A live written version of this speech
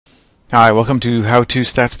Hi, welcome to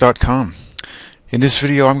howtostats.com. In this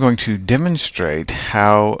video I'm going to demonstrate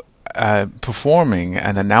how performing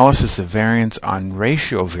an analysis of variance on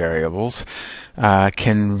ratio variables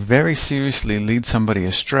can very seriously lead somebody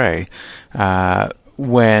astray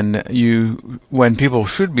when people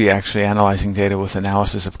should be actually analyzing data with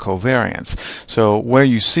analysis of covariance. So where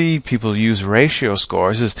you see people use ratio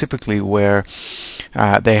scores is typically where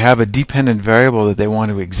they have a dependent variable that they want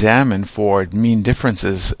to examine for mean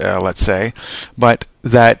differences, let's say, but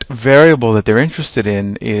that variable that they're interested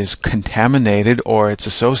in is contaminated or it's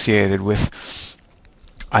associated with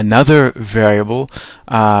another variable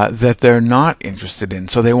that they're not interested in.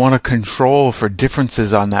 So they want to control for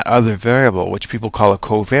differences on that other variable, which people call a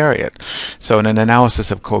covariate. So in an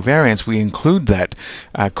analysis of covariance, we include that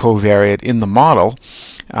covariate in the model.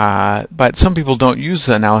 But some people don't use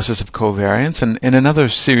the analysis of covariance, and in another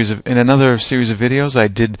series of videos I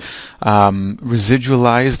did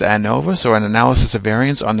residualized ANOVA, so an analysis of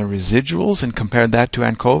variance on the residuals, and compared that to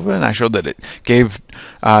ANCOVA, and I showed that it gave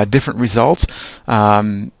different results.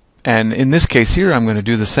 And in this case here I'm going to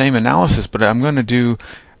do the same analysis, but I'm going to do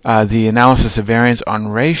the analysis of variance on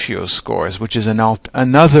ratio scores, which is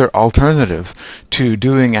another alternative to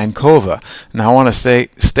doing ANCOVA. Now I want to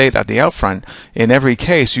state at the outfront, in every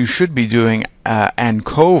case you should be doing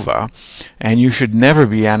ANCOVA, and you should never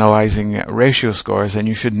be analyzing ratio scores, and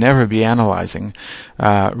you should never be analyzing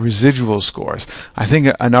residual scores. I think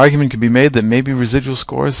an argument could be made that maybe residual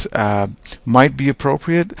scores might be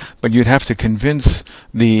appropriate, but you'd have to convince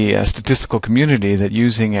the statistical community that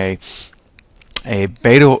using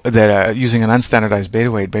using an unstandardized beta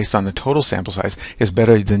weight based on the total sample size is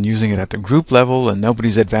better than using it at the group level, and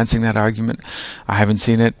nobody's advancing that argument. I haven't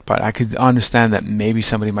seen it, but I could understand that maybe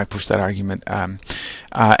somebody might push that argument.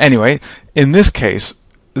 Anyway, in this case,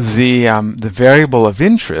 the variable of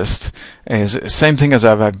interest is the same thing as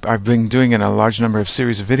I've been doing in a large number of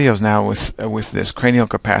series of videos now with this cranial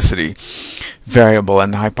capacity variable,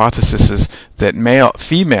 and the hypothesis is that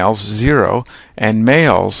females 0 and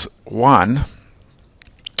males 1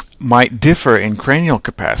 might differ in cranial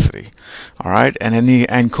capacity. All right, and in the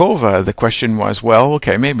ANCOVA, the question was, well,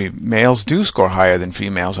 okay, maybe males do score higher than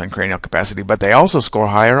females on cranial capacity, but they also score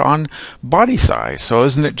higher on body size. So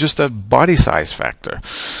isn't it just a body size factor?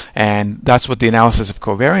 And that's what the analysis of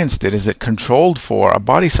covariance did, is it controlled for a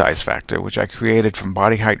body size factor, which I created from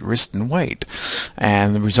body height, wrist, and weight.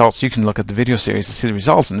 And the results, you can look at the video series to see the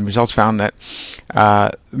results, and the results found that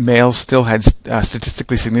males still had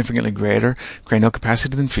statistically significantly greater cranial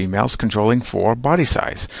capacity than females, controlling for body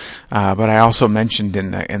size. But I also mentioned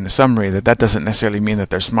in the summary that doesn't necessarily mean that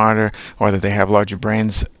they're smarter or that they have larger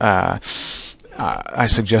brains. I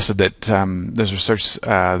suggested that there's research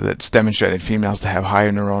that's demonstrated females to have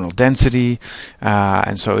higher neuronal density,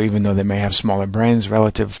 and so even though they may have smaller brains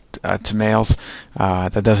relative to males,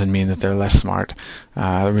 that doesn't mean that they're less smart.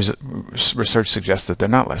 Research suggests that they're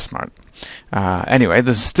not less smart. Anyway,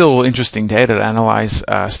 this is still interesting data to analyze,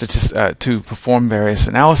 to perform various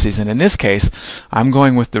analyses, and in this case I'm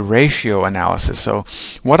going with the ratio analysis. So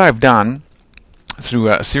what I've done through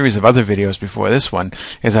a series of other videos before this one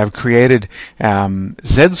is I've created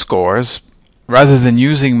z-scores. Rather than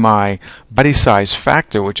using my body size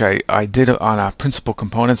factor, which I did on a principal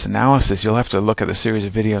components analysis, you'll have to look at the series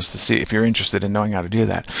of videos to see if you're interested in knowing how to do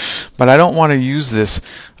that. But I don't want to use this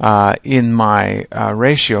in my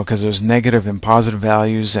ratio, because there's negative and positive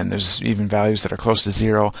values, and there's even values that are close to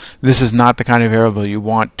 0. This is not the kind of variable you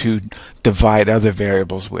want to divide other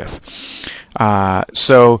variables with.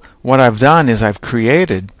 So what I've done is I've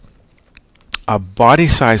created a body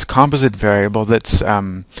size composite variable that's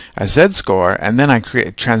a z-score, and then I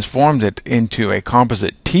transformed it into a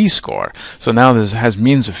composite t-score. So now this has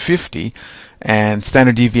means of 50 and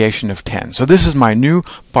standard deviation of 10. So this is my new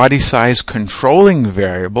body size controlling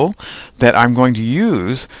variable that I'm going to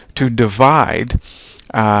use to divide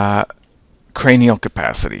cranial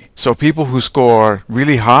capacity. So people who score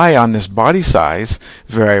really high on this body size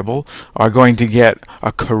variable are going to get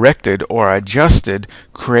a corrected or adjusted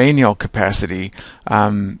cranial capacity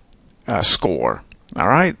score. All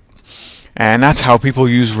right? And that's how people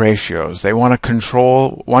use ratios. They want to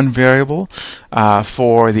control one variable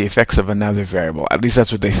for the effects of another variable. At least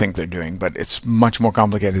that's what they think they're doing, but it's much more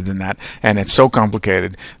complicated than that, and it's so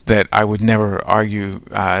complicated that I would never argue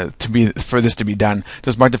for this to be done,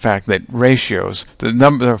 despite the fact that ratios, the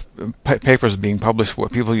number of papers being published where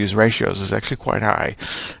people use ratios is actually quite high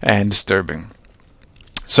and disturbing.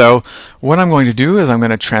 So what I'm going to do is I'm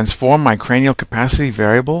going to transform my cranial capacity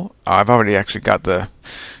variable. I've already actually got the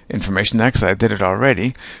information there because I did it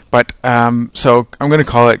already. But so I'm going to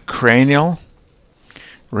call it cranial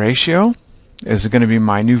ratio. is going to be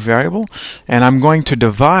my new variable, and I'm going to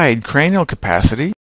divide cranial capacity